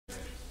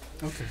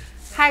Okay.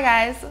 Hi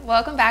guys,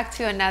 welcome back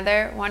to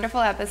another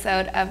wonderful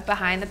episode of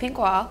Behind the Pink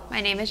Wall. My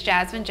name is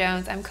Jasmine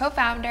Jones. I'm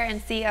co-founder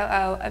and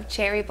COO of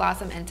Cherry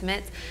Blossom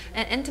Intimates,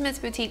 an intimates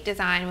boutique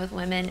design with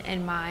women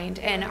in mind.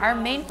 And our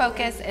main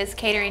focus is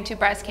catering to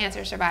breast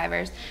cancer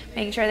survivors,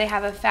 making sure they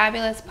have a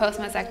fabulous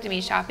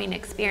post-mastectomy shopping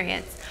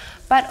experience.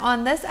 But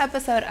on this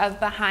episode of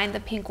Behind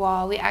the Pink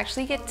Wall, we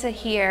actually get to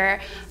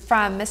hear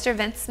from Mr.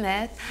 Vince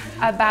Smith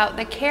about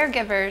the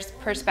caregiver's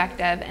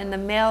perspective and the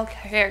male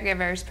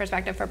caregiver's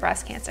perspective for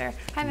breast cancer.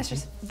 Hi,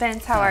 Mr.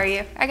 Vince, how are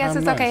you? I guess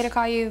it's okay to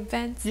call you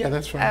Vince? Yeah,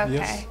 that's fine. Okay.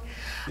 Yes.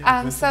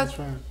 Yeah, Vince, that's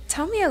fine.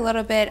 Tell me a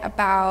little bit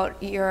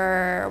about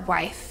your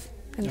wife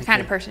and the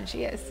kind of person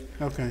she is.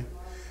 Okay.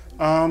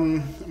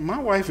 My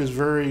wife is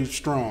very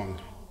strong.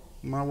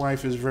 My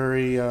wife is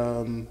very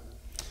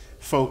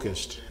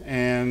focused,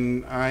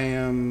 and I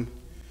am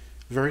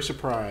very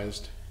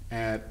surprised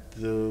at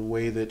the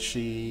way that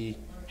she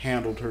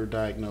handled her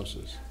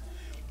diagnosis.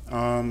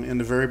 In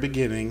the very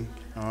beginning,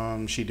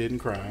 she didn't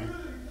cry.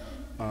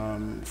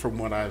 From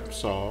what I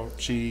saw,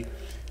 she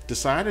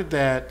decided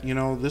that,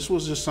 this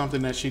was just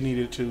something that she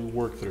needed to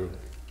work through,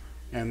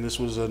 and this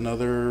was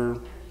another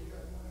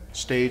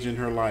stage in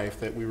her life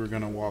that we were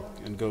going to walk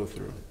and go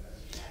through.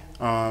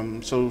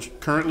 So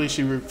currently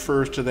she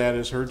refers to that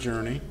as her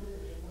journey.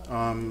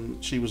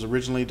 She was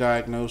originally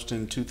diagnosed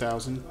in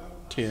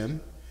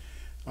 2010.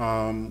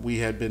 We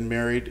had been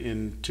married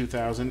in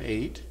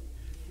 2008,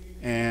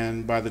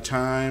 and by the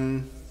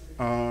time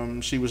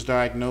she was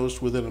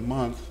diagnosed, within a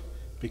month,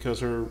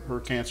 because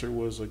her cancer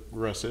was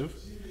aggressive,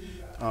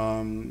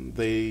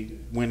 they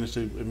went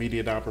into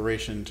immediate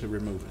operation to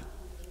remove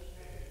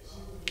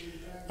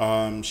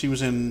it. She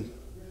was in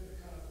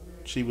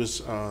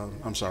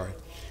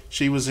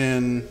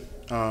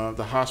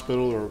the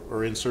hospital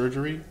or in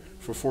surgery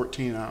for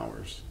 14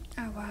 hours.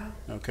 Oh, wow.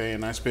 Okay,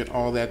 and I spent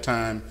all that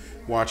time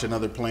watching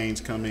other planes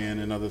come in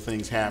and other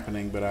things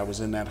happening, but I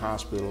was in that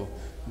hospital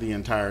the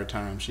entire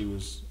time she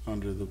was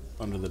under the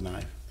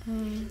knife.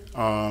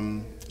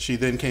 She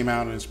then came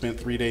out and spent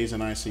 3 days in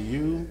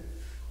ICU,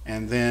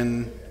 and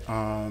then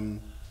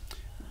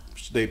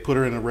they put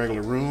her in a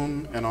regular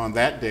room, and on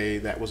that day,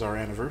 that was our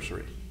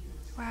anniversary.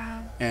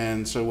 Wow.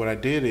 And so what I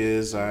did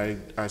is I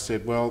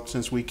said, well,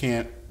 since we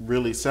can't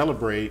really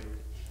celebrate,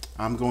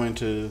 I'm going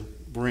to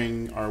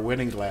bring our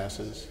wedding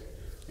glasses.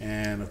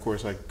 And of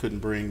course I couldn't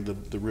bring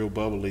the real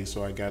bubbly,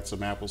 so I got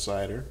some apple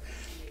cider,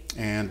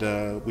 and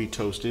we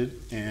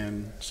toasted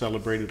and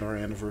celebrated our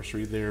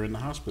anniversary there in the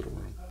hospital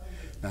room.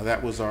 Now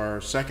that was our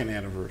second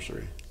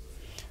anniversary.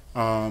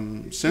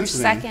 Since Your then,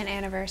 second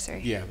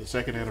anniversary. yeah, the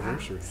second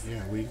anniversary.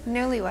 Yeah,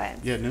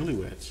 Newlyweds. Yeah,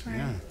 newlyweds.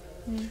 Right.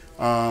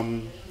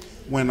 Yeah.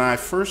 When I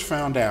first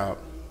found out,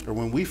 or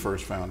when we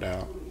first found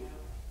out,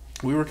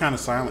 we were kind of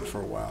silent for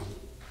a while.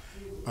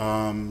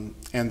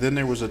 And then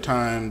there was a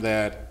time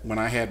that when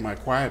I had my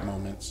quiet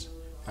moments,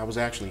 I was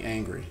actually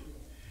angry,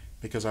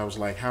 because I was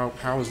like,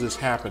 how is this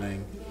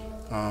happening?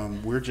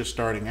 We're just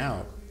starting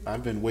out.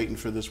 I've been waiting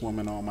for this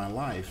woman all my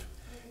life,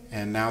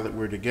 and now that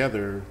we're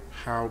together,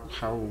 how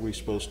are we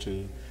supposed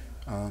to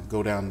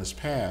go down this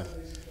path?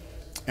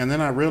 And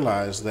then I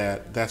realized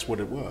that that's what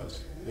it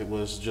was. It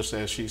was just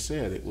as she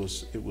said. It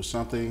was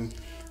something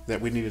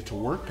that we needed to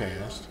work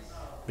past,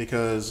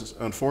 because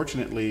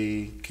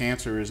unfortunately,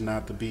 cancer is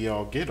not the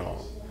be-all,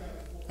 get-all.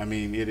 I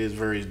mean, it is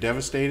very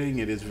devastating.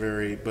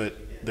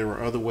 But there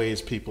are other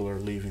ways people are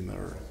leaving the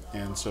earth,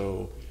 and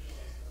so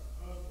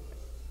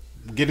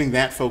getting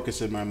that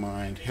focus in my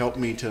mind helped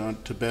me to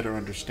better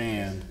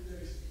understand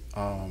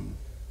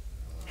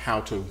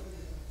how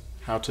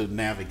to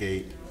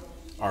navigate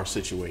our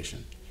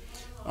situation.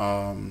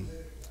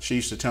 She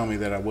used to tell me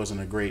that I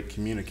wasn't a great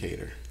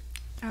communicator.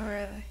 Oh,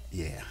 really?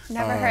 Yeah.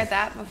 Never heard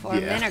that before.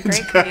 Yeah. Men are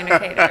great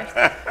communicators.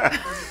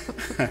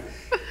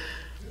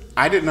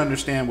 I didn't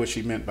understand what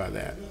she meant by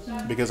that,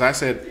 because I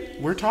said,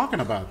 we're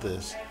talking about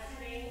this.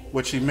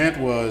 What she meant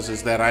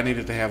is that I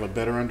needed to have a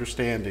better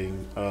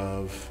understanding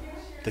of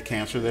the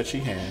cancer that she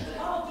had.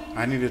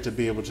 I needed to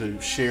be able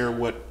to share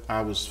what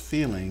I was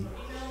feeling,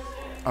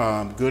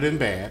 good and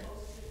bad.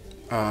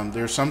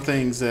 There's some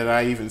things that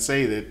I even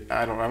say that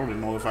I don't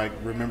even know if I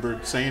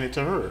remembered saying it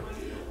to her,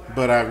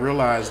 but I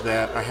realized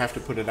that I have to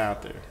put it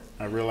out there.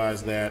 I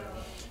realized that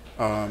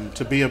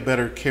to be a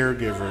better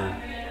caregiver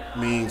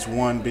means,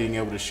 one, being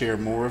able to share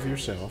more of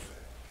yourself,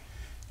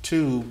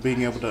 two,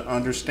 being able to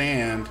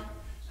understand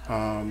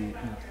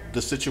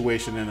the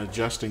situation and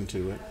adjusting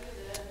to it.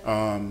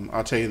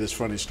 I'll tell you this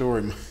funny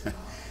story.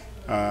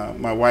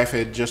 My wife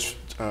had just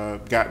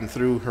gotten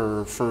through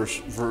her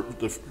first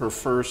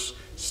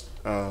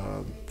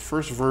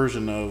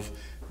version of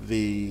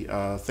the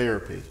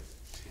therapy,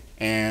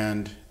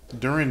 and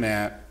during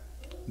that,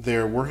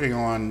 they're working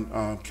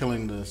on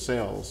killing the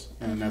cells,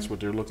 and that's what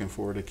they're looking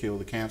for, to kill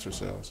the cancer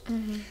cells.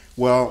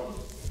 Well,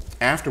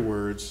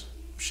 afterwards,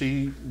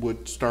 she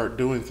would start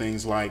doing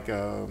things like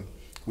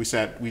we'd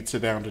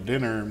sit down to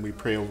dinner and we'd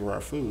pray over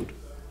our food.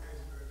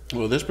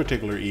 Well, this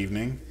particular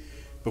evening,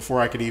 before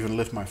I could even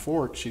lift my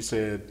fork, she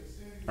said,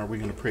 "Are we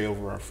going to pray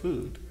over our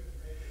food?"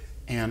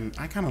 And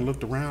I kind of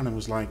looked around and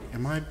was like,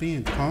 am I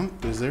being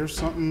punked? Is there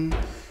something?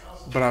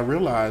 But I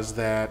realized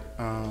that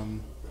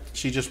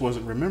she just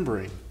wasn't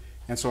remembering.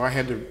 And so I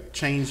had to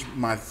change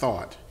my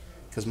thought,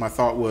 because my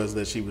thought was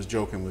that she was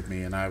joking with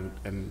me,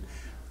 and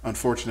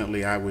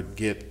unfortunately I would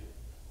get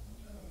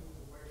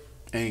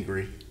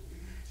angry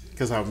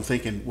because I'm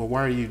thinking, well,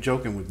 why are you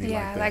joking with me like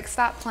that? Yeah, like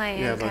stop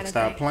playing. Yeah, like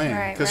stop playing.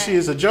 Right, because she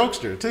is a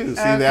jokester too. See,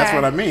 that's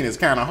what I mean. It's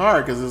kind of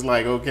hard because it's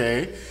like,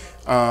 okay.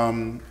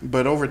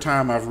 But over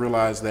time I've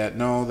realized that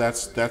no,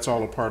 that's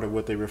all a part of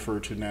what they refer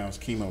to now as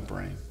chemo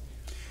brain.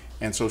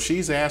 And so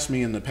she's asked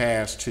me in the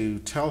past to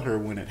tell her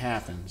when it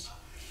happens.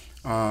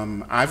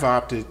 I've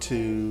opted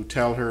to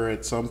tell her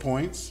at some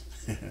points.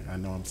 I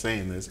know I'm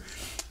saying this.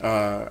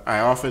 I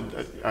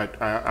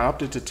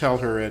opted to tell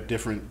her at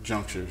different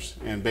junctures.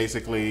 And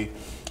basically,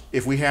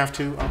 if we have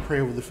to, I'll pray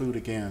over the food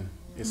again.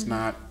 It's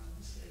not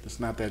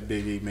that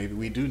biggie. Maybe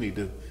we do need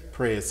to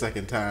pray a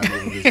second time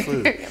over this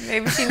food.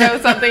 Maybe she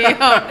knows something you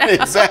don't know.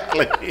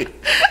 Exactly.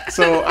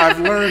 So I've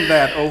learned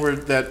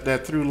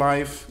that through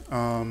life.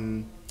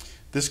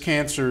 This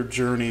cancer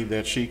journey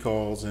that she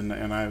calls, and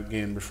I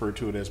again refer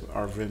to it as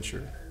our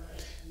venture,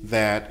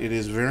 that it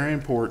is very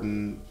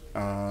important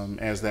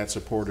as that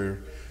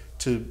supporter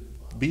to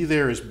be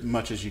there as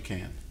much as you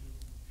can.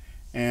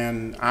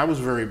 And I was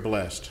very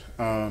blessed.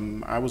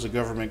 I was a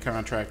government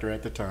contractor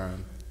at the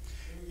time,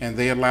 and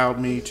they allowed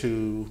me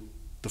to,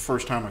 the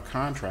first time a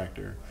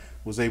contractor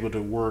was able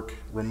to work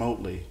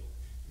remotely,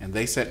 and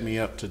they set me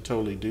up to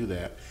totally do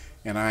that.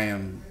 And I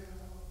am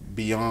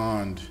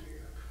beyond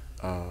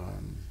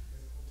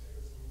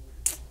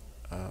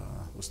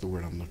what's the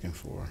word I'm looking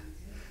for?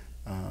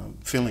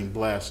 Feeling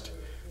blessed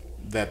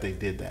that they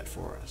did that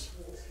for us,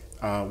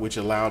 which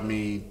allowed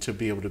me to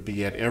be able to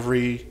be at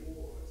every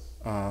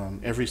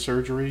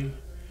surgery,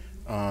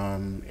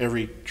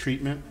 every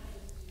treatment,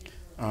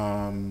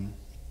 during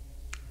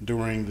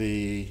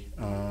the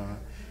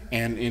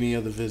and any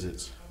of the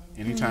visits.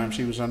 Anytime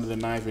she was under the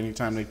knife,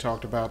 anytime they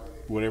talked about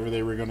whatever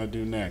they were going to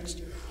do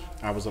next,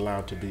 I was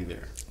allowed to be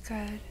there.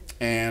 Good.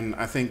 And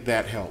I think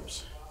that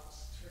helps.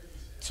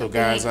 So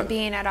guys, guys,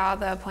 being at all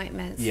the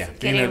appointments, yeah,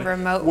 getting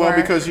remote well, work.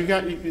 because you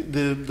got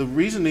the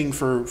reasoning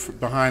for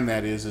behind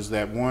that is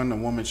that one, a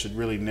woman should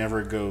really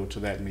never go to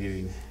that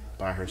meeting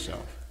by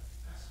herself.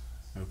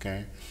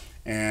 Okay,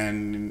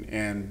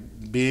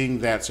 and being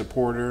that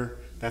supporter,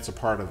 that's a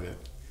part of it.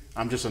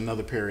 I'm just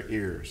another pair of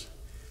ears.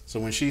 So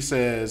when she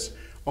says,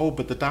 "Oh,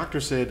 but the doctor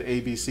said A,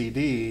 B, C,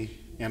 D,"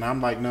 and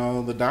I'm like,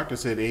 "No, the doctor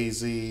said A,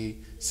 Z,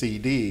 C,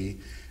 D,"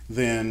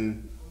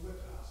 then,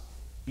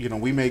 you know,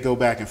 we may go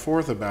back and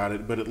forth about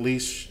it, but at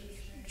least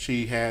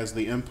she has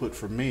the input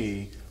from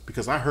me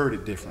because I heard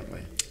it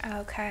differently.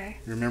 Okay.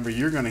 Remember,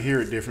 you're going to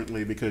hear it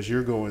differently because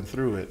you're going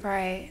through it.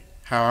 Right.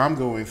 How I'm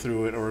going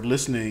through it or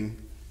listening,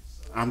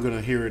 I'm going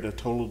to hear it a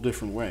total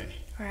different way.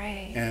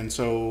 Right. And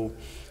so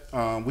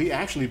we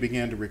actually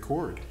began to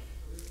record.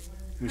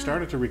 We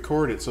started to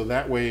record it so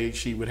that way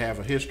she would have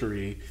a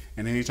history,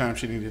 and anytime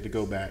she needed to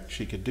go back,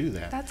 she could do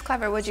that. That's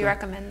clever. Would you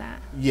recommend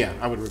that? Yeah,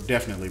 I would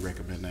definitely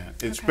recommend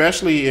that.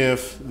 Especially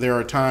if there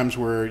are times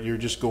where you're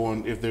just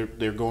going, if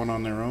they're going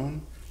on their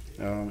own,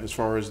 as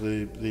far as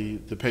the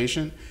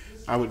patient,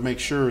 I would make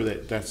sure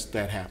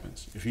that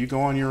happens. If you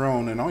go on your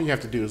own, and all you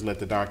have to do is let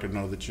the doctor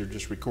know that you're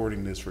just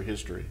recording this for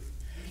history.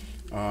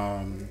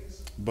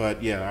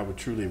 But yeah, I would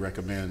truly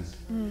recommend.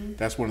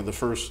 That's one of the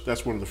first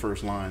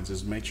lines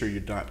is make sure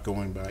you're not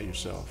going by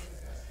yourself,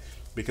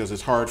 because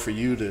it's hard for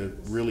you to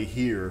really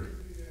hear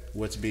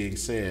what's being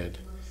said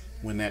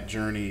when that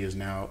journey is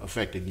now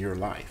affecting your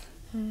life.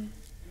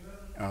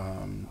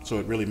 So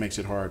it really makes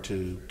it hard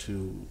to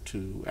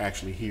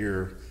actually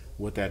hear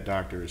what that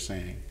doctor is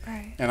saying.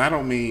 Right. And I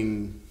don't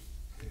mean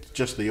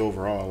just the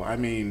overall. I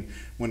mean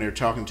when they're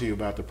talking to you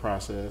about the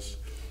process.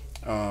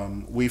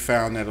 We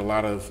found that a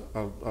lot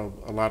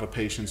of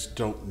patients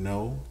don't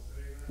know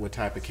what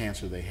type of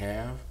cancer they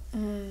have,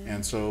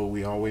 and so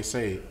we always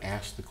say,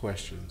 ask the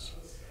questions.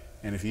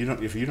 And if you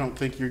don't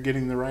think you're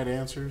getting the right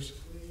answers,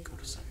 go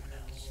to someone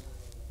else.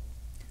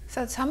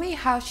 So tell me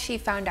how she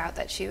found out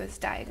that she was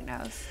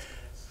diagnosed.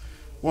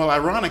 Well,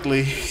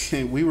 ironically,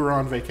 we were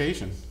on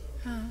vacation,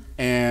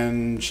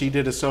 and she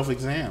did a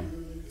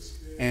self-exam,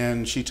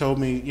 and she told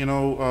me, you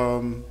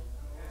know,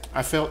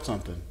 I felt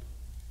something.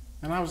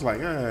 And I was like,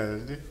 I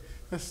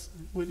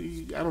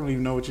don't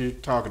even know what you're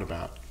talking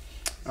about.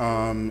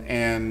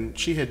 And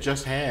she had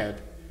just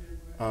had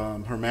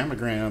her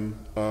mammogram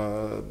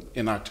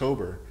in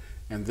October,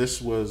 and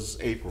this was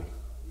April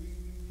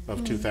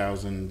of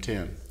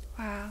 2010.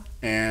 Wow.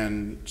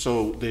 And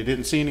so they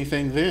didn't see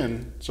anything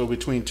then. So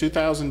between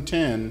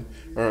 2010,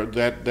 or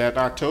that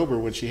October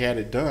when she had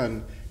it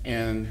done,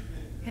 and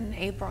in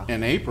April,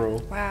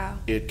 wow,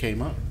 it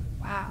came up.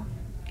 Wow.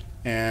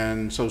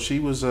 And so she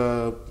was,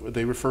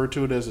 they referred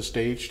to it as a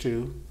stage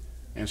 2,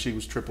 and she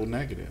was triple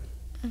negative.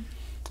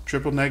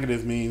 Triple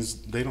negative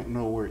means they don't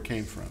know where it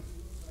came from,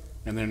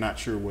 and they're not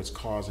sure what's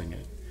causing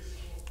it.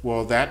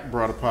 Well, that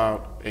brought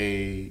about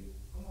a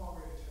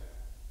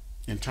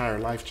entire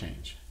life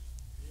change.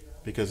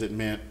 because it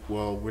meant,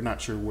 well, we're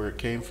not sure where it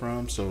came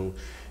from, so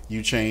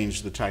you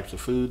change the types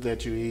of food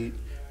that you eat,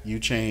 you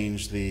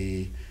change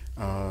the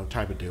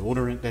type of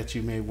deodorant that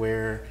you may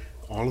wear,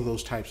 all of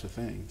those types of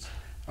things.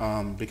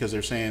 Because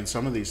they're saying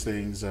some of these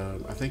things,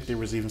 I think there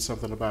was even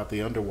something about the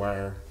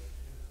underwire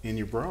in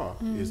your bra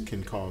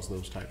can cause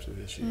those types of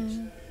issues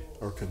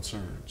or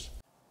concerns.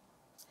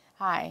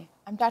 Hi,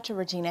 I'm Dr.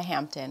 Regina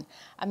Hampton.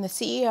 I'm the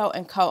CEO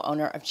and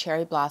co-owner of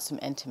Cherry Blossom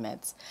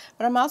Intimates,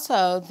 but I'm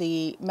also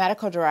the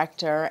medical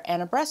director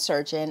and a breast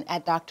surgeon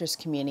at Doctors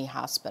Community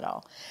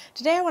Hospital.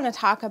 Today I want to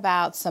talk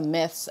about some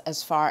myths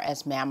as far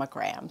as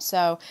mammograms.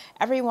 So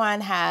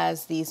everyone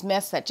has these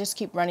myths that just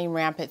keep running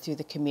rampant through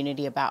the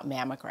community about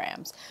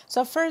mammograms.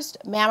 So first,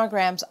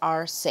 mammograms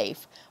are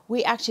safe.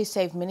 We actually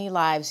save many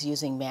lives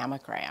using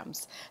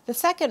mammograms. The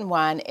second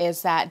one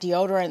is that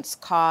deodorants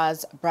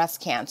cause breast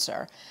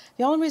cancer.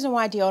 The only reason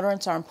why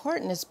deodorants are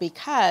important is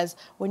because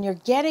when you're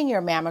getting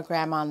your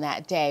mammogram on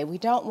that day, we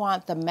don't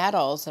want the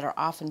metals that are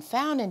often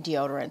found in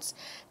deodorants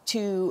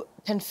to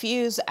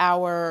confuse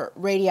our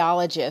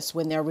radiologists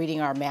when they're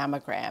reading our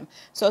mammogram.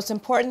 So it's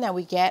important that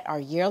we get our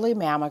yearly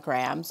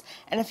mammograms.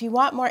 And if you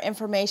want more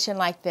information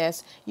like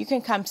this, you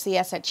can come see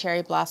us at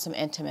Cherry Blossom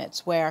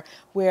Intimates, where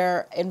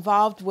we're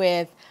involved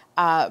with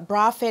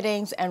bra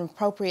fittings and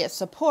appropriate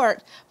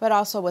support, but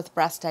also with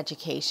breast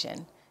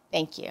education.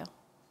 Thank you.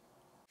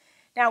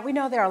 Now, we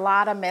know there are a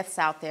lot of myths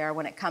out there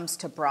when it comes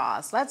to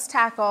bras. Let's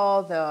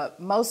tackle the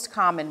most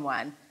common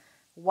one,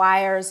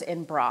 wires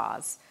in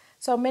bras.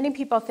 So many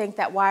people think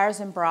that wires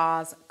in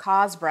bras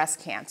cause breast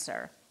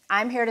cancer.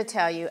 I'm here to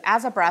tell you,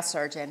 as a breast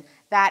surgeon,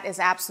 that is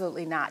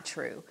absolutely not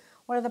true.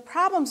 One of the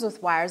problems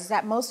with wires is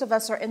that most of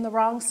us are in the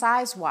wrong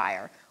size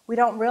wire. We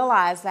don't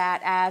realize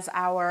that as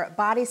our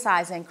body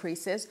size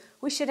increases,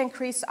 we should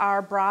increase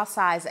our bra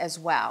size as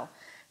well.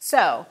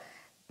 So,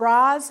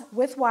 bras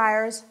with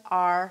wires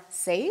are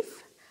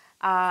safe,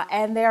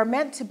 and they are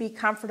meant to be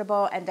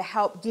comfortable and to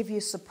help give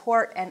you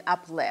support and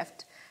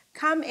uplift.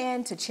 Come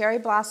in to Cherry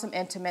Blossom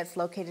Intimates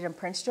located in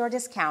Prince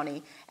George's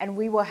County, and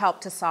we will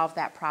help to solve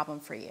that problem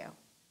for you.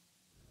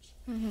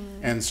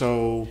 And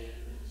so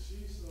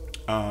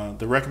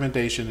the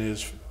recommendation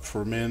is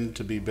for men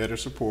to be better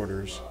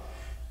supporters,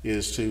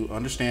 is to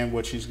understand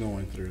what she's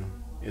going through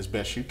as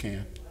best you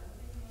can.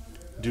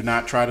 Do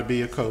not try to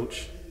be a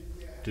coach.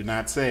 Do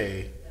not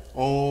say,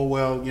 oh,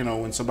 well, you know,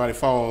 when somebody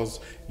falls,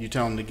 you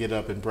tell them to get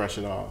up and brush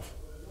it off.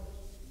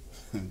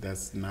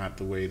 That's not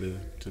the way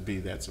to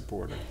be that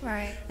supporter.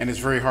 Right. And it's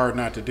very hard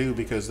not to do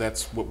because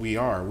that's what we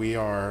are. We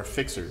are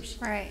fixers.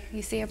 Right.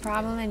 You see a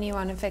problem and you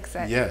want to fix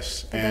it.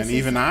 Yes. And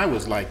even I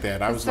was like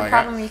that. I was like,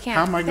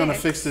 how am I going to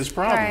fix this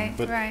problem? Right,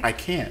 but right. I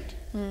can't.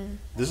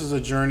 This is a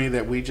journey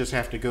that we just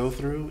have to go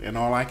through, and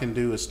all I can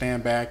do is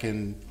stand back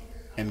and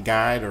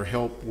guide or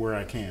help where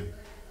I can.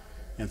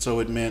 And so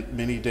it meant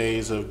many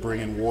days of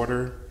bringing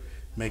water,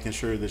 making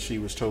sure that she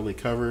was totally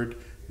covered,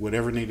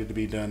 whatever needed to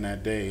be done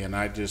that day. And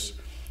I just,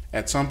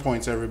 at some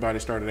points, everybody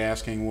started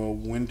asking, well,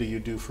 when do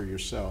you do for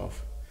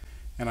yourself?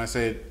 And I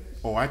said,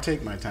 oh, I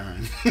take my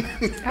time.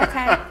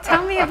 Okay.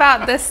 Tell me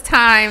about this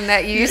time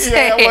that you take.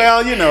 Yeah,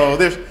 well, you know,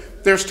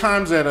 there's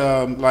times that,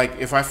 like,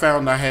 if I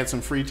found I had some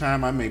free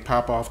time, I may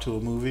pop off to a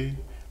movie,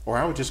 or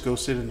I would just go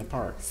sit in the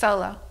park.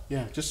 Solo.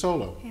 Yeah, just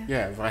solo.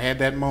 Yeah, if I had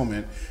that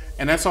moment.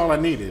 And that's all I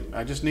needed.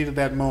 I just needed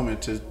that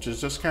moment to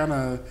just kind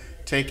of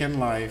take in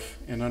life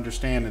and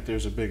understand that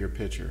there's a bigger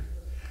picture.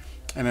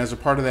 And as a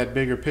part of that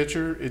bigger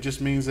picture, it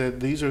just means that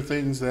these are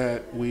things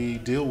that we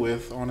deal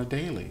with on a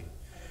daily.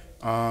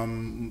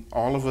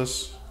 All of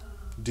us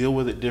deal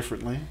with it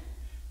differently.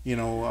 You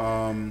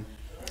know,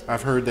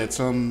 I've heard that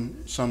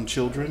some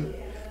children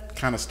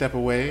kind of step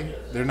away.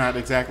 They're not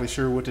exactly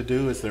sure what to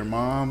do. It's their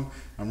mom.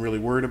 I'm really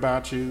worried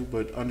about you,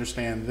 but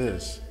understand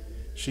this.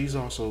 She's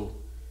also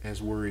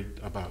as worried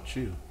about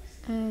you.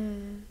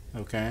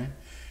 Okay?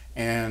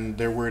 And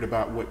they're worried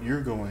about what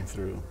you're going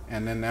through.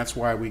 And then that's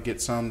why we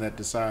get some that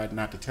decide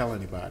not to tell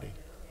anybody.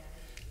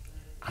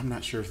 I'm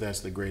not sure if that's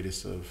the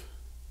greatest of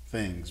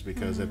things,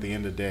 because at the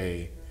end of the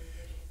day,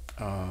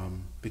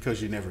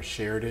 because you never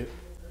shared it,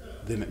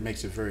 then it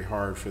makes it very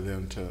hard for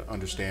them to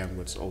understand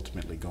what's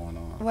ultimately going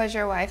on. Was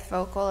your wife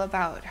vocal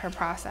about her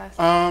process?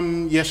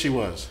 Yes, she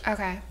was.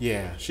 Okay.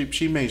 Yeah,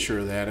 she made sure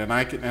of that, and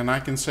I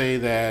can say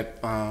that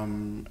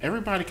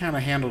everybody kind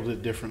of handled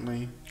it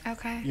differently.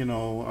 Okay. You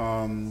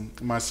know,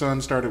 my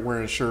son started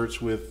wearing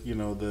shirts with, you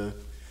know, the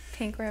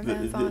pink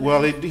ribbons.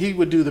 He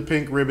would do the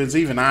pink ribbons.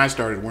 Even I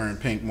started wearing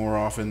pink more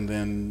often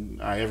than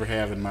I ever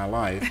have in my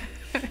life.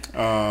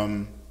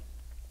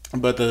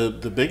 But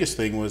the biggest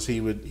thing was he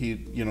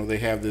you know, they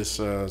have this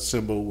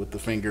symbol with the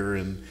finger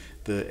and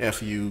the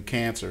FU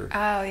cancer.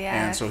 Oh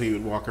yeah. And so he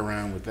would walk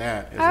around with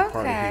that as a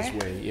part of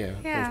his way,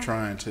 of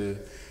trying to.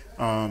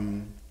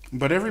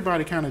 But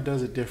everybody kind of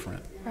does it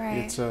different.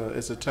 Right.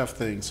 It's a tough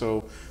thing.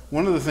 So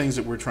one of the things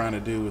that we're trying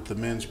to do with the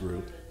men's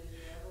group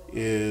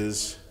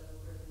is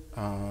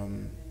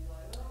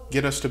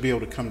get us to be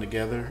able to come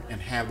together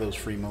and have those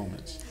free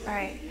moments.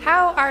 Right.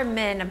 How are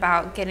men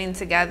about getting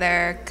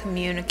together,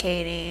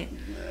 communicating?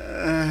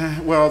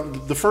 Well,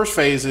 the first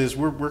phase is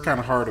we're kind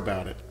of hard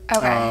about it.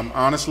 Okay.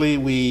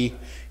 Honestly,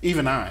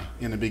 even I,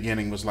 in the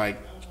beginning was like,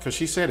 because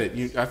she said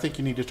it, I think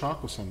you need to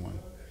talk with someone.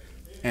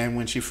 And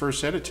when she first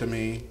said it to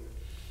me,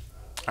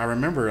 I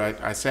remember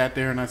I sat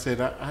there and I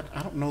said,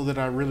 I don't know that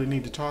I really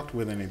need to talk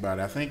with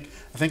anybody. I think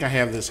I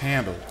have this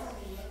handled.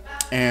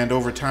 And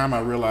over time, I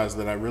realized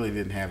that I really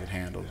didn't have it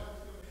handled.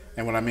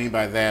 And what I mean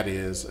by that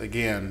is,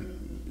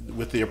 again,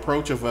 with the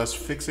approach of us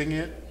fixing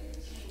it,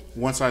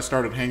 once I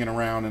started hanging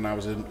around and I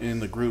was in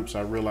the groups,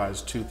 I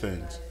realized two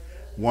things.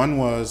 One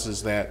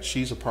is that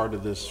she's a part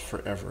of this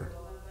forever.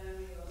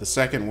 The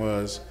second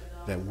was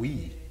that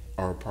we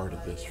are a part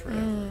of this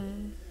forever.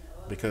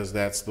 Because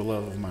that's the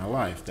love of my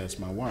life. That's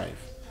my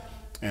wife.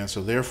 And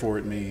so therefore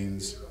it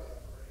means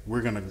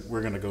we're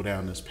gonna go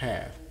down this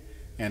path.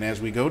 And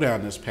as we go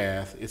down this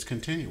path, it's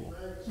continual.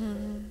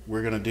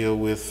 We're gonna deal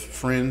with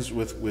friends,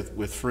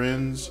 with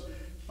friends.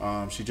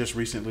 She just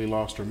recently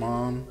lost her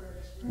mom,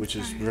 which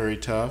is very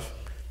tough.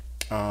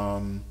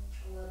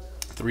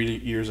 3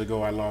 years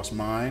ago I lost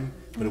mine,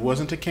 but it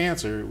wasn't to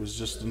cancer, it was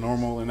just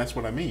normal, and that's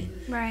what I mean.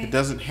 Right. It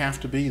doesn't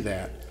have to be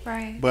that.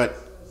 Right. But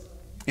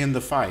in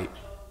the fight,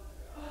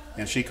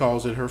 and she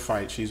calls it her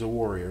fight, she's a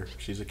warrior.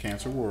 She's a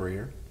cancer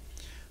warrior.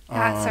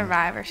 Not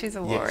survivor, she's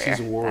a warrior. Yeah, she's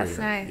a warrior. That's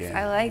nice. Yeah,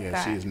 I like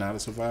that. She is not a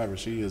survivor.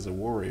 She is a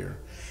warrior.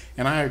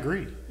 And I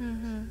agree.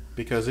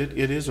 Because it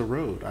is a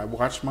road. I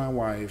watched my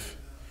wife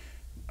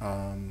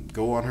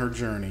go on her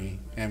journey.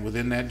 And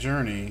within that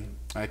journey,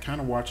 I kind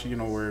of watched,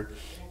 where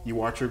you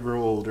watch her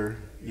grow older.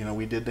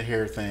 We did the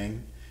hair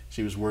thing.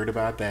 She was worried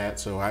about that.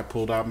 So I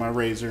pulled out my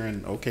razor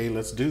and, okay,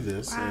 let's do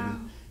this. Wow.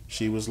 And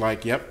she was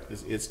like, yep,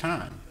 it's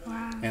time.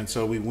 Wow. And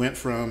so we went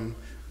from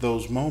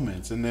those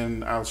moments. And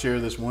then I'll share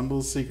this one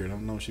little secret. I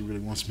don't know if she really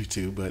wants me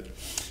to, but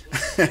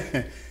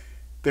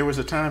there was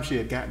a time she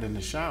had gotten in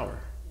the shower.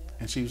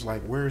 And she was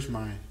like, where's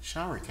my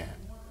shower cap?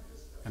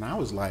 And I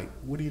was like,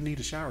 what do you need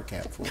a shower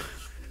cap for?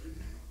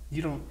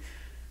 Yeah.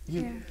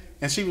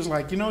 And she was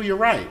like, you're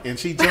right. And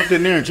she jumped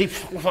in there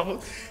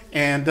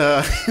and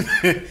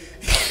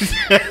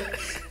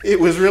it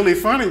was really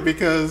funny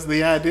because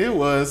the idea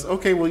was,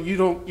 okay, well, you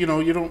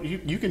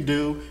can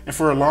do. And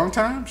for a long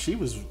time, she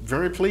was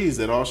very pleased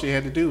that all she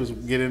had to do was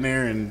get in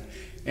there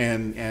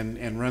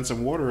and run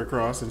some water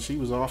across, and she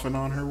was off and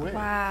on her way.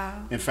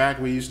 Wow. In fact,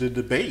 we used to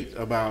debate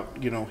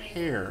about,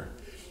 hair.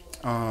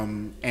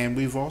 And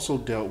we've also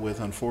dealt with,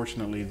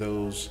 unfortunately,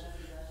 those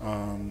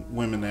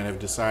women that have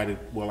decided,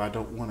 well, I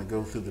don't want to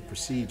go through the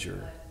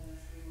procedure.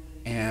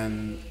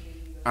 And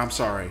I'm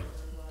sorry.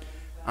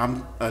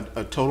 I'm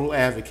a total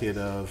advocate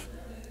of,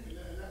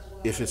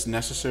 if it's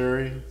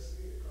necessary,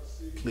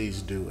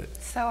 please do it.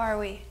 So are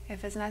we.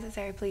 If it's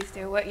necessary, please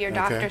do what your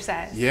doctor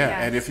says. Yeah,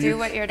 Yes, and if do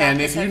what your doctor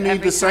and if says you need every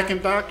the time.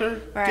 second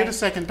doctor, Right. get a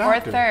second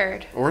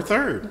doctor. Or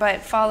third.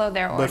 But follow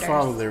their orders. But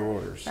follow their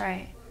orders.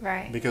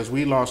 Right. Because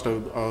we lost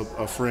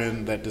a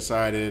friend that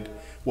decided.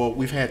 Well,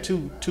 we've had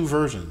two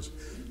versions.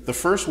 The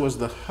first was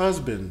the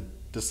husband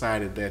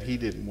decided that he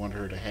didn't want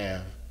her to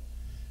have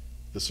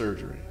the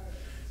surgery.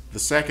 The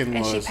second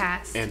was,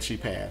 and she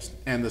passed.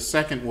 And the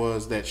second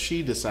was that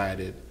she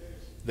decided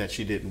that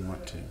she didn't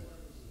want to,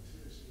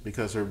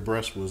 because her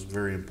breast was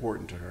very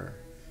important to her.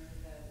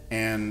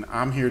 And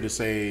I'm here to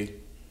say,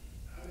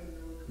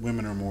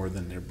 women are more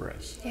than their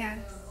breasts. Yes.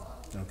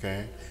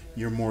 Okay?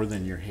 You're more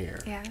than your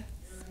hair. Yes.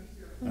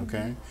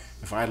 Okay?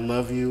 If I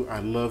love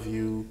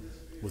you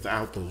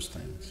without those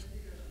things.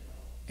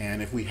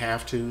 And if we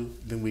have to,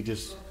 then we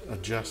just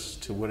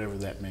adjust to whatever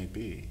that may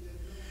be.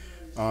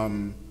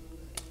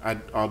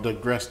 I'll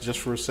digress just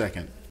for a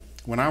second.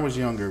 When I was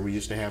younger, we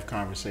used to have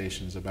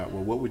conversations about,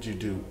 well, what would you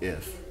do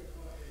if?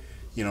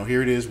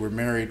 Here it is, we're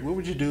married. What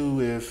would you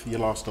do if you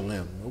lost a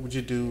limb? What would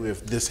you do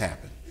if this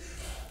happened?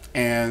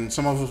 And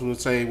some of us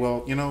would say,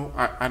 well,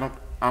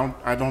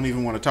 I don't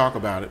even want to talk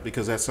about it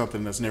because that's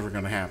something that's never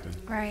going to happen.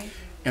 Right.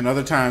 And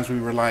other times we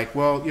were like,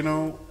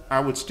 well, I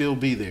would still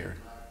be there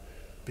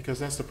because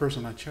that's the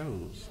person I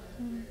chose.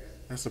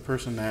 That's the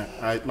person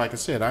that like I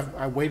said,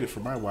 I waited for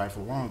my wife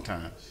a long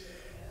time.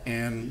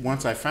 And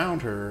once I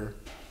found her,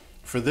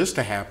 for this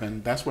to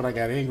happen, that's what I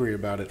got angry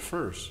about at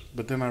first.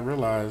 But then I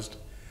realized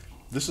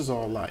this is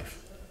all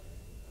life.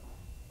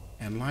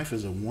 And life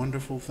is a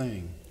wonderful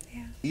thing,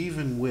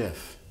 even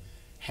with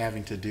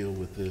having to deal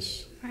with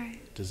this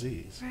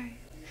disease. Right.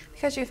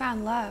 Because you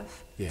found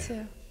love,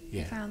 too.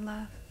 Yeah. You found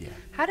love. Yeah.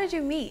 How did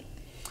you meet?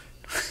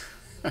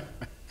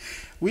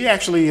 We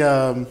actually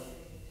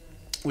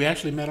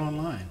met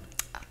online.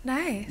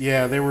 Nice.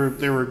 Yeah, there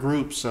were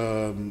groups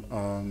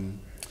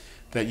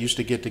that used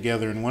to get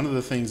together, and one of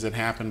the things that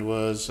happened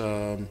was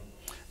they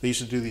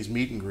used to do these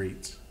meet and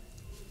greets,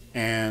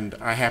 and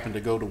I happened to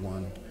go to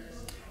one,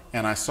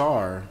 and I saw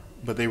her,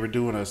 but they were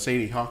doing a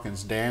Sadie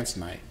Hawkins dance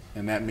night,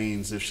 and that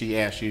means if she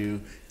asks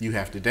you, you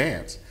have to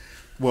dance.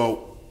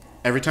 Well,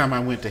 every time I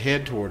went to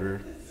head toward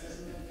her,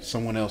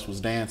 someone else was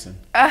dancing,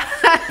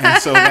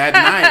 and so that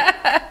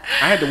night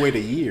I had to wait a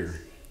year.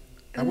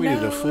 I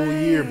waited a full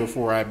year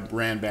before I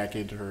ran back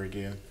into her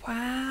again.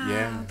 Wow.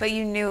 Yeah. But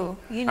you knew.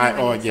 I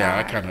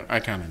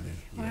kind of knew.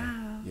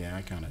 Wow. Yeah. yeah,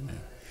 I kind of knew.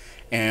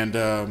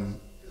 And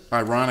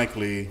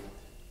ironically,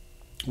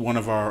 one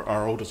of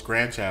our oldest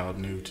grandchild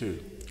knew too,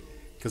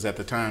 because at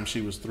the time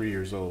she was 3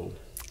 years old.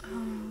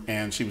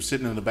 And she was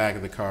sitting in the back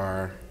of the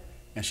car,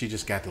 and she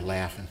just got to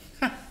laughing.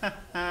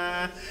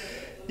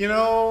 You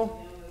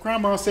know,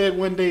 Grandma said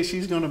one day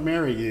she's going to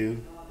marry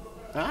you.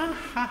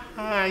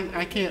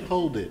 I can't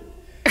hold it.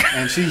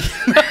 And she,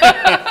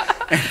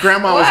 and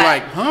Grandma was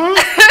like, huh?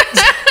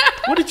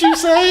 What did you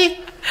say?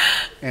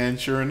 And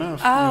sure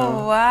enough.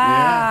 Oh,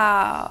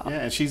 wow. Yeah,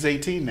 and she's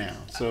 18 now.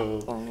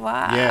 So,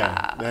 wow.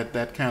 Yeah,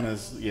 that kind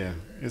of, yeah,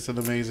 it's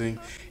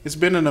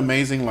been an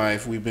amazing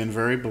life. We've been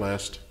very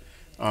blessed.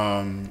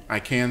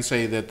 I can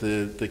say that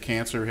the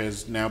cancer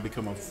has now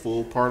become a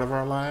full part of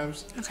our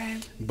lives. Okay.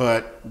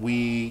 But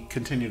we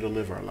continue to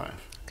live our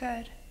life.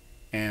 Good.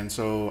 And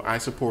so I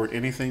support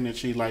anything that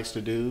she likes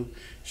to do.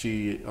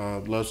 She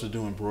loves to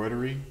do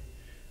embroidery.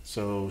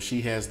 So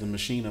she has the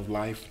machine of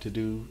life to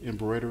do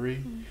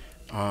embroidery.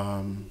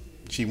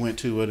 She went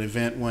to an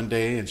event one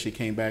day and she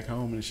came back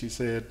home and she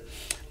said,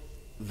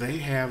 they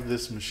have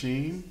this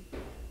machine.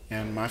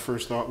 And my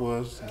first thought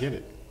was, get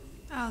it.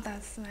 Oh,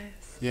 that's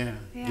nice. Yeah,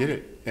 get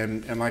it.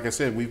 And like I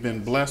said, we've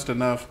been blessed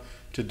enough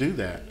to do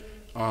that.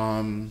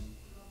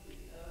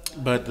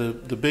 But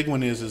the big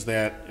one is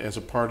that as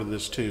a part of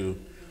this too,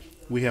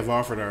 we have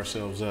offered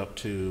ourselves up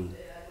to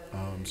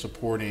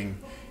supporting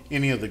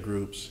any of the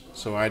groups.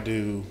 So I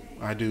do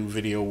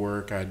video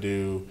work. I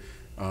do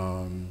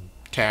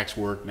tax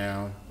work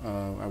now.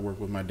 I work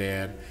with my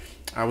dad.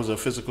 I was a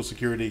physical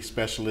security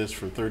specialist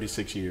for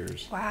 36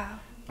 years. Wow.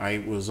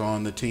 I was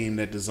on the team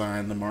that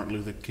designed the Martin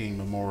Luther King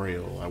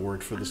Memorial. I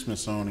worked for the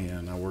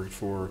Smithsonian. I worked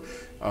for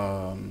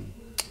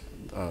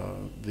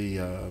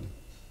the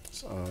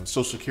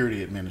Social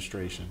Security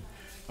Administration.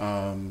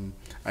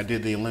 I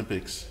did the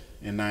Olympics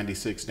in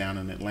 '96 down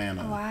in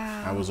Atlanta.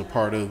 Wow. I was a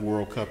part of the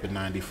World Cup in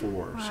 '94.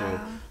 Wow. So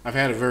I've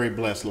had a very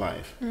blessed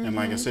life. And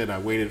like I said, I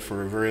waited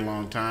for a very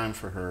long time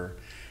for her.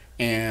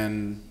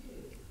 And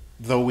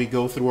though we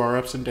go through our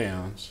ups and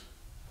downs,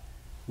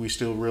 we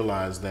still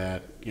realize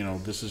that, you know,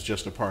 this is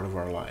just a part of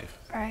our life.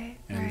 Right.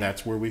 And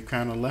that's where we've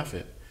kind of left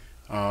it.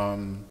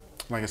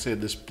 Like I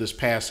said, this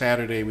past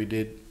Saturday we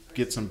did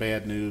get some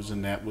bad news,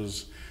 and that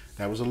was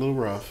a little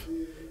rough.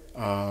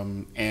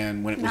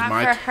 And when it was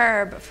not for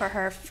her, but for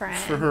her friend.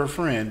 For her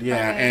friend,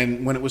 yeah. Okay.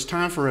 And when it was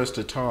time for us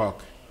to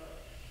talk,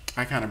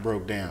 I kind of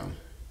broke down,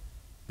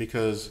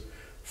 because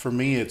for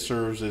me it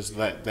serves as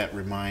that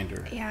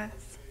reminder. Yes.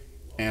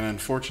 And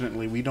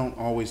unfortunately, we don't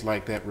always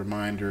like that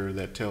reminder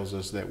that tells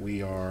us that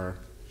we are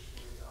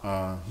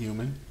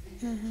human,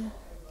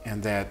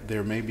 and that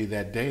there may be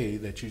that day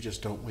that you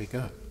just don't wake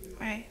up.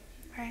 Right.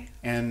 Right.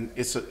 And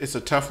it's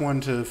a tough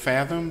one to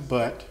fathom,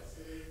 but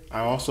I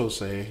also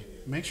say,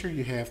 make sure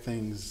you have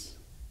things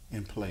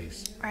in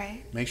place.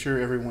 Right. Make sure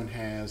everyone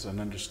has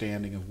an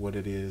understanding of what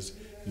it is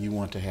you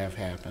want to have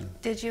happen.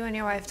 Did you and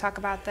your wife talk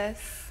about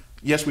this?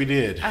 Yes, we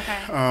did.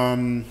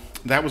 Okay.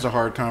 That was a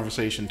hard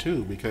conversation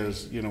too,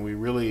 because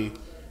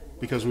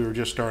because we were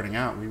just starting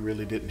out, we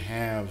really didn't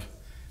have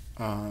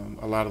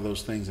a lot of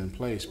those things in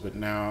place. But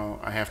now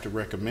I have to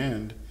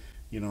recommend,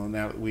 now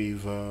that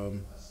we've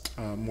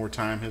more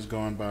time has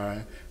gone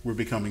by, we're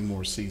becoming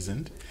more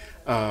seasoned.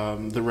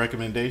 The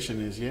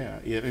recommendation is,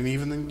 and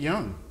even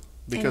young,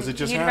 because it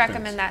just you'd happens.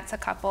 recommend that to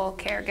couple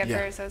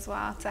caregivers as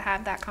well, to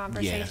have that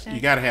conversation. Yeah,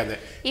 you got to have that.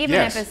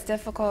 Even if it's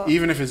difficult.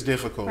 Even if it's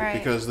difficult, right.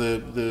 Because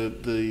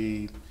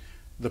the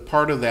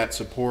part of that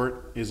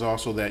support is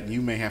also that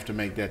you may have to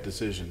make that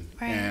decision,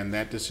 right. And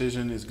that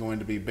decision is going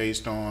to be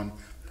based on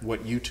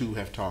what you two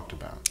have talked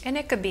about. And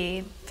it could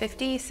be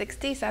 50,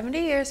 60, 70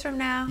 years from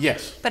now.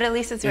 Yes. But at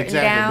least it's written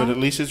exactly. down. But at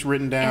least it's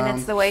written down. And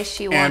it's the way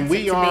she wants and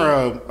we it to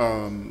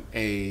are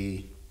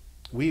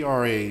we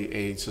are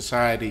a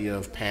society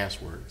of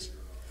passwords.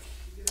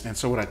 And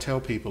so what I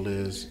tell people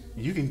is,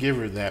 you can give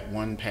her that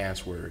one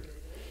password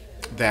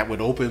that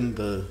would open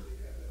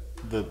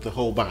the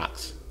whole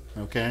box,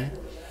 okay?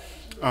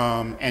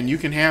 And you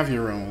can have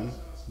your own,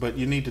 but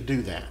you need to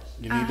do that.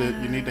 You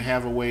need to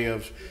have a way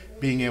of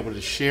being able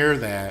to share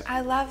that.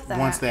 I love that.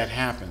 Once that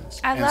happens.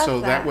 I love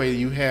so that way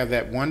you have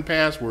that one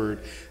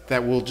password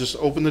that will just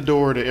open the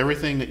door to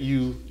everything that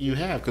you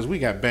have, because we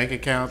got bank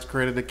accounts,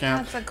 credit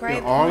accounts, that's a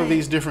great all point. of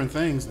these different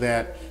things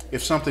that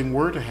if something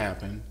were to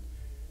happen,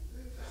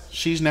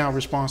 she's now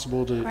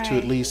responsible to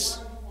at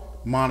least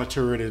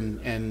monitor it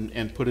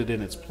and put it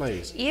in its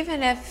place.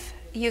 Even if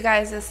you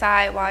guys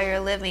decide while you're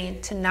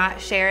living to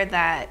not share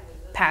that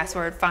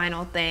password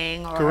final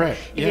thing, or correct.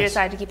 if you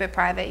decide to keep it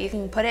private, you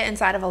can put it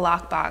inside of a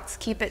lockbox,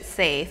 keep it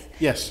safe,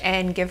 yes,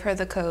 and give her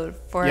the code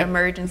for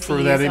emergencies.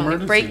 For that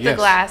emergency, break the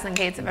glass in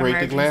case of emergency.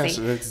 Break the glass,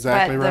 that's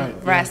exactly right.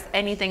 But the rest,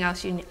 anything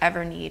else you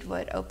ever need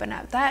would open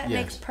up. That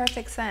makes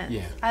perfect sense.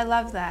 Yeah. I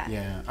love that.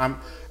 Yeah,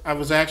 I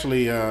was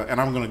actually, and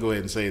I'm going to go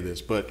ahead and say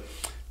this, but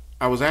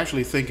I was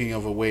actually thinking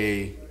of a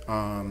way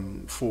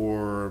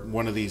for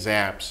one of these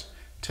apps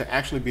to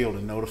actually be able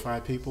to notify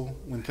people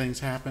when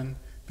things happen,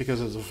 because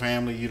as a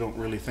family you don't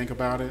really think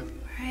about it.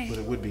 Right. But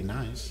it would be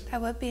nice.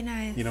 That would be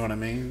nice. You know what I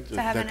mean?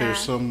 That there's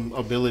some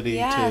ability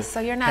to so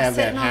you're not have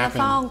sitting that on happen.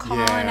 the phone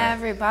calling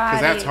everybody.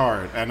 Because that's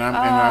hard. And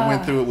I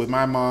went through it with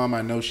my mom.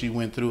 I know she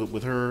went through it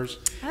with hers.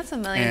 That's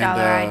 $1 million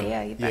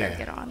idea. You better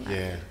get on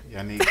that. Yeah,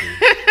 I need to.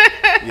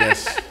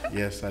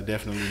 yes, I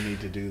definitely need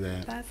to do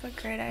that. That's a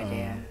great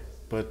idea.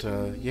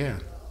 Yeah.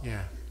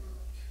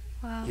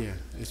 Wow. Yeah,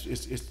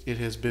 it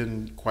has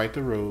been quite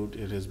the road.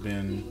 It has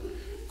been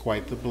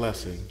quite the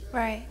blessing.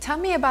 Right. Tell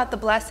me about the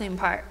blessing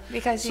part,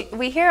 because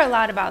we hear a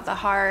lot about the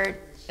hard.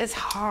 It's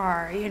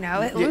hard,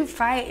 we're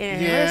fighting,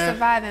 we're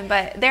surviving,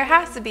 but there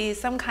has to be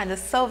some kind of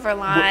silver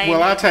line.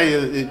 Well, I'll tell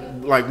you,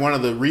 like one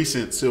of the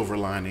recent silver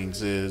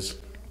linings is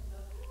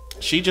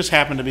she just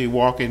happened to be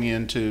walking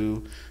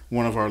into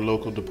one of our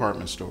local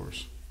department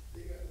stores.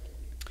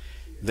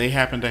 They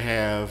happened to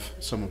have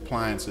some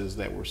appliances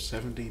that were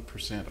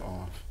 70%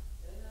 off.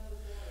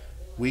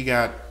 We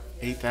got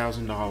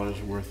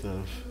 $8,000 worth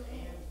of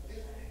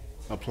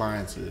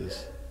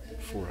appliances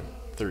for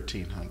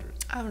 $1,300.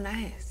 Oh,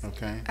 nice.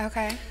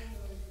 Okay.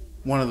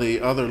 One of the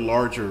other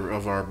larger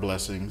of our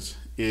blessings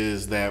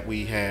is that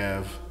we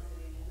have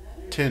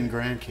 10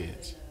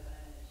 grandkids.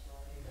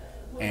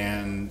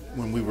 And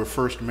when we were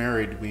first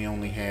married, we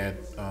only had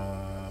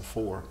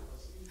 4.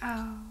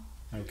 Oh.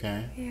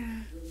 Okay.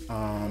 Yeah.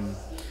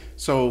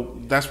 So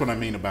that's what I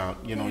mean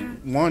about,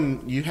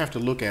 one, you have to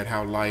look at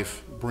how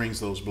life brings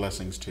those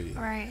blessings to you.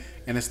 Right.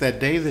 And it's that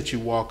day that you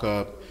walk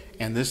up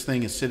and this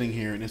thing is sitting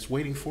here and it's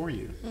waiting for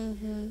you.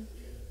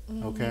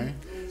 Mm-hmm. Okay?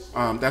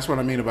 That's what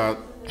I mean about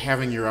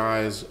having your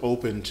eyes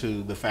open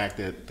to the fact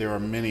that there are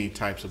many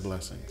types of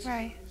blessings.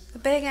 Right. The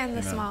big and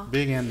the small.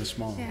 Big and the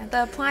small. Yeah,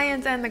 the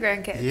appliance and the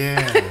grandkids.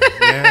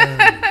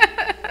 Yeah.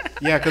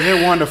 Yeah, because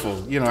they're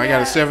wonderful. I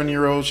got a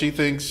 7-year-old. She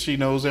thinks she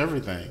knows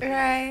everything.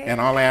 Right. And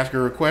I'll ask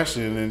her a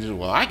question and she's,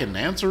 well, I can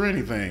answer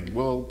anything.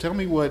 Well, tell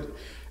me what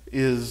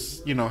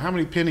is, how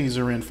many pennies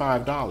are in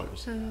 $5?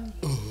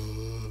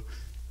 Mm-hmm.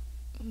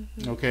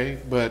 Okay,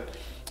 but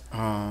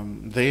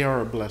they are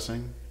a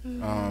blessing.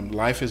 Mm-hmm.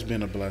 Life has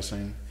been a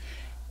blessing.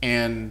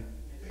 And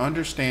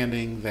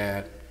understanding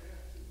that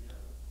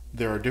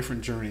there are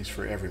different journeys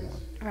for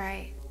everyone.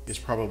 Right. Is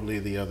probably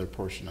the other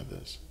portion of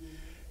this.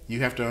 You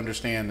have to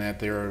understand that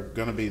there are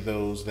going to be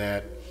those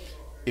that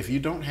if you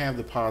don't have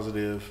the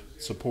positive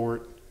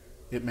support,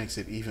 it makes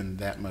it even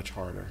that much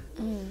harder.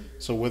 Mm.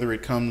 So whether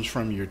it comes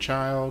from your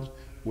child,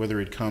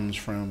 whether it comes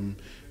from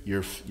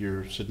your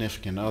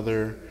significant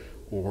other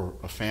or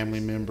a family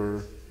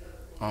member,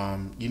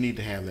 you need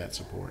to have that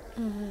support.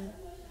 Mm-hmm.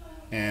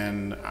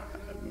 And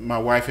my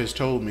wife has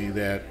told me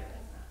that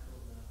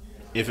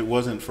if it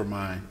wasn't for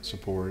my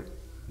support,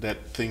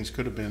 that things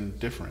could have been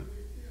different.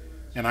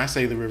 And I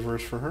say the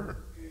reverse for her.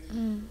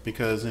 Mm.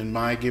 Because in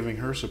my giving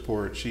her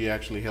support, she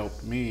actually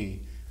helped me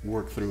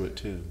work through it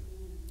too.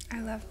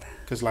 I love that.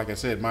 Because like I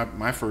said,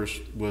 my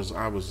first was,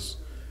 I was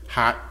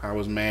hot, I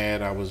was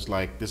mad, I was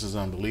like, this is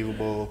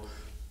unbelievable.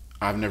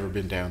 I've never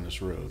been down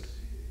this road.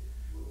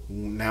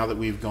 Now that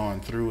we've gone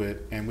through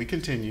it, and we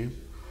continue,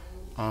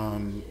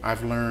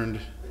 I've learned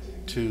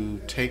to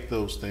take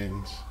those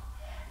things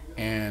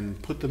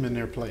and put them in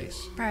their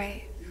place.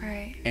 Right.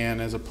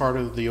 And as a part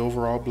of the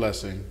overall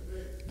blessing,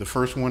 the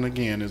first one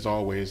again is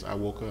always, I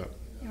woke up.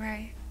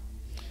 Right.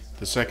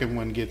 The second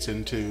one gets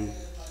into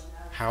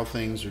how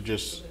things are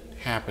just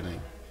happening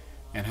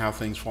and how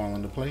things fall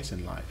into place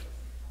in life.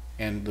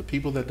 And the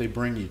people that they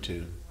bring you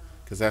to,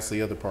 because that's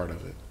the other part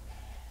of it.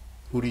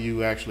 Who do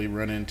you actually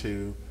run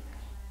into?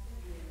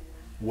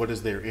 What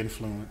is their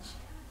influence?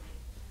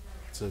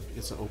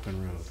 It's an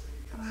open road.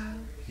 Wow.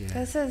 Yeah.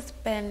 This has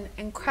been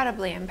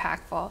incredibly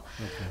impactful.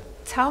 Okay.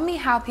 Tell me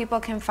how people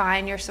can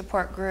find your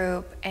support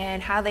group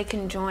and how they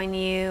can join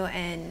you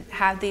and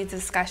have these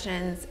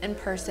discussions in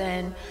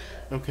person.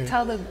 Okay.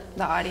 Tell the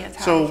audience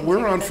how. So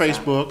we're on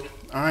Facebook.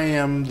 I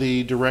am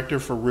the director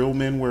for Real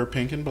Men Wear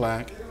Pink and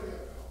Black.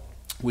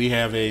 We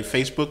have a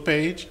Facebook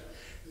page.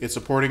 It's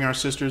Supporting Our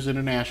Sisters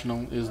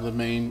International is the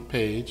main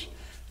page.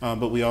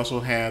 But we also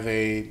have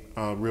a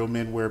Real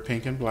Men Wear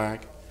Pink and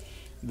Black.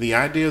 The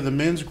idea of the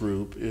men's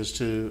group is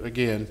to,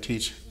 again,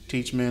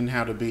 teach men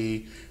how to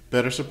be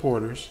better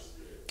supporters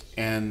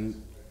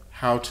and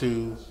how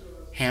to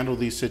handle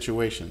these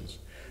situations.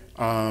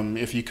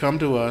 If you come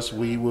to us,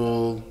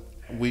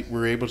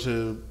 we're able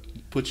to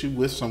put you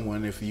with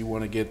someone if you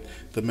want to get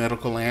the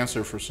medical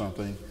answer for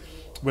something.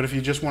 But if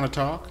you just want to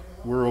talk,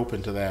 we're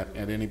open to that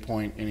at any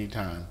point, any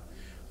time.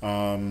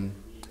 And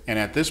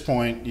at this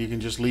point, you can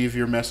just leave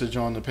your message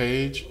on the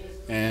page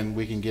and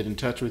we can get in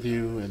touch with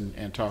you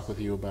and talk with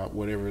you about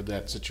whatever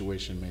that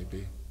situation may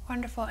be.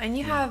 Wonderful. And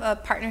you have a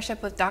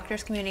partnership with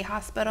Doctors Community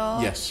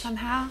Hospital? Yes.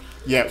 Somehow?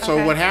 Yeah.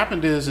 So what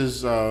happened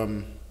is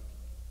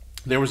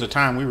there was a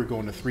time we were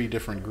going to 3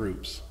 different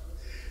groups.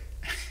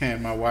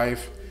 And my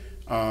wife,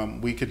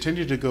 we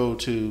continued to go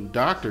to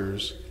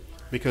doctors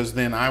because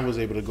then I was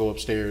able to go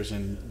upstairs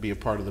and be a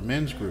part of the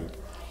men's group.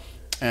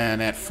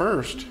 And at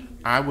first,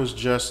 I was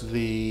just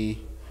a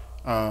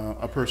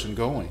person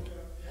going.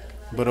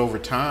 But over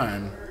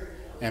time,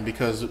 And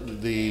because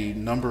the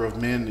number of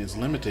men is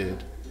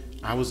limited,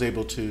 I was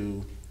able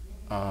to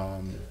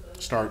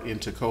start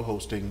into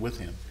co-hosting with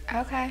him.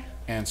 Okay.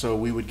 And so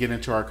we would get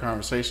into our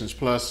conversations.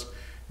 Plus,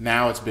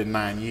 now it's been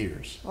 9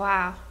 years.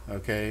 Wow.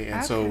 Okay.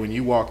 And so when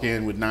you walk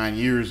in with 9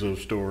 years of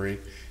story,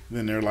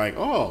 then they're like,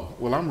 oh,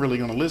 well, I'm really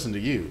going to listen to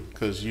you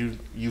because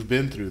you've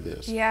been through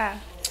this. Yeah.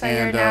 So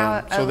you're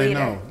now a so they leader.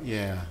 know.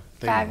 Yeah.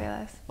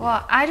 Fabulous.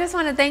 Well, I just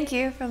want to thank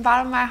you from the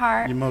bottom of my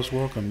heart. You're most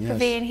welcome. Yes. For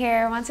being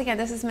here. Once again,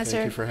 this is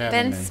Mr.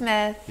 Ben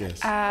Smith,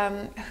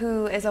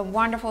 who is a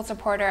wonderful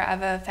supporter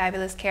of a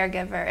fabulous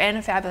caregiver,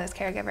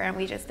 and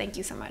we just thank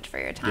you so much for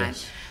your time.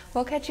 Yes.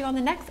 We'll catch you on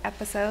the next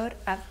episode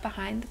of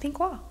Behind the Pink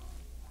Wall.